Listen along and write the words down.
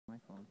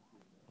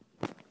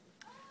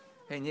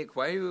Hey Nick,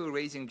 why are you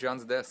raising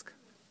John's desk?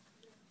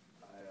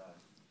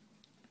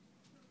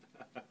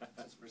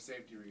 Just for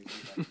safety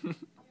reasons, I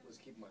was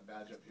keeping my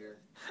badge up here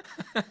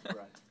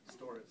where I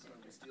store it so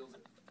nobody steals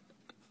it.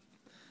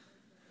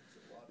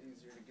 It's a lot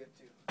easier to get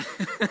to.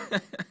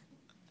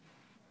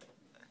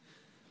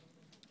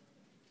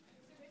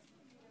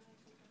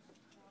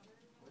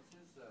 What's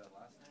his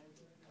last name?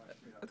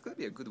 That could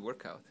be a good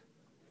workout.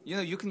 You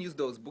know, you can use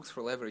those books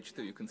for leverage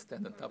too. You can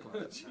stand on top of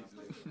it.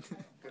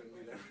 Couldn't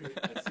need every.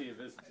 I see a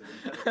visitor.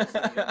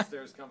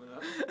 Downstairs coming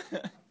up. This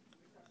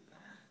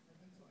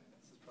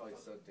is probably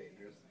so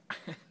dangerous.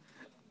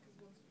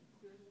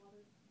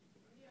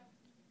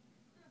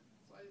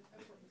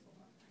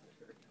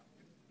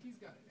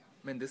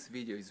 Man, this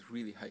video is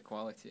really high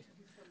quality.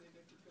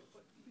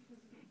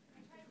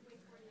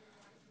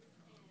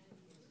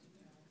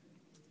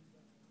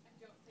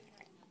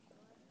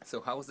 So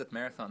how was that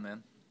marathon,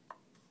 man?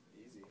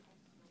 Easy.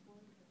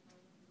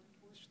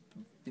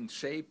 In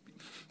shape?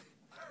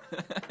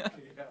 Yeah.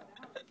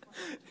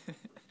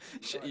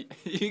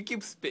 You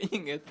keep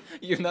spinning it.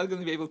 You're not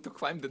going to be able to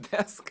climb the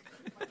desk.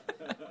 Now I'm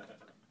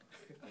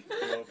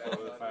going to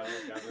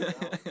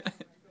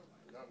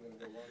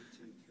go 1,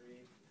 2, 3.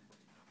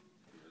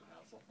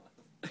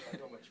 If I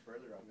go much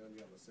further, I'm going to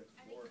be on the 6th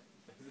floor.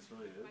 This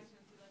really is?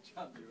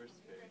 John Deewer's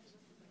page.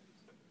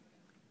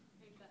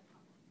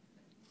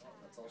 Oh,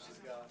 that's all she's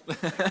got. I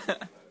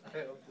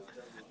hope this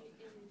does it.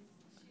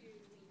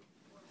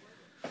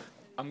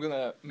 I'm going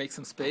to make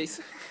some space.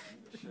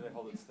 Should I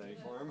hold it steady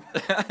for him?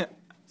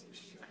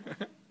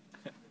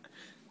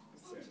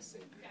 Such a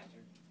safe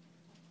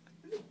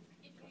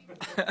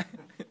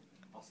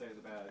I'll save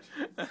the badge.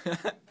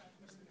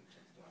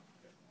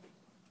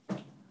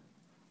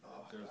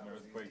 There's an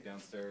earthquake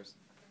downstairs.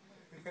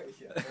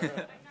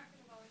 Yeah.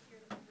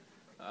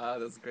 Ah,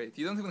 that's great.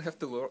 You don't even have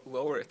to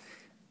lower it.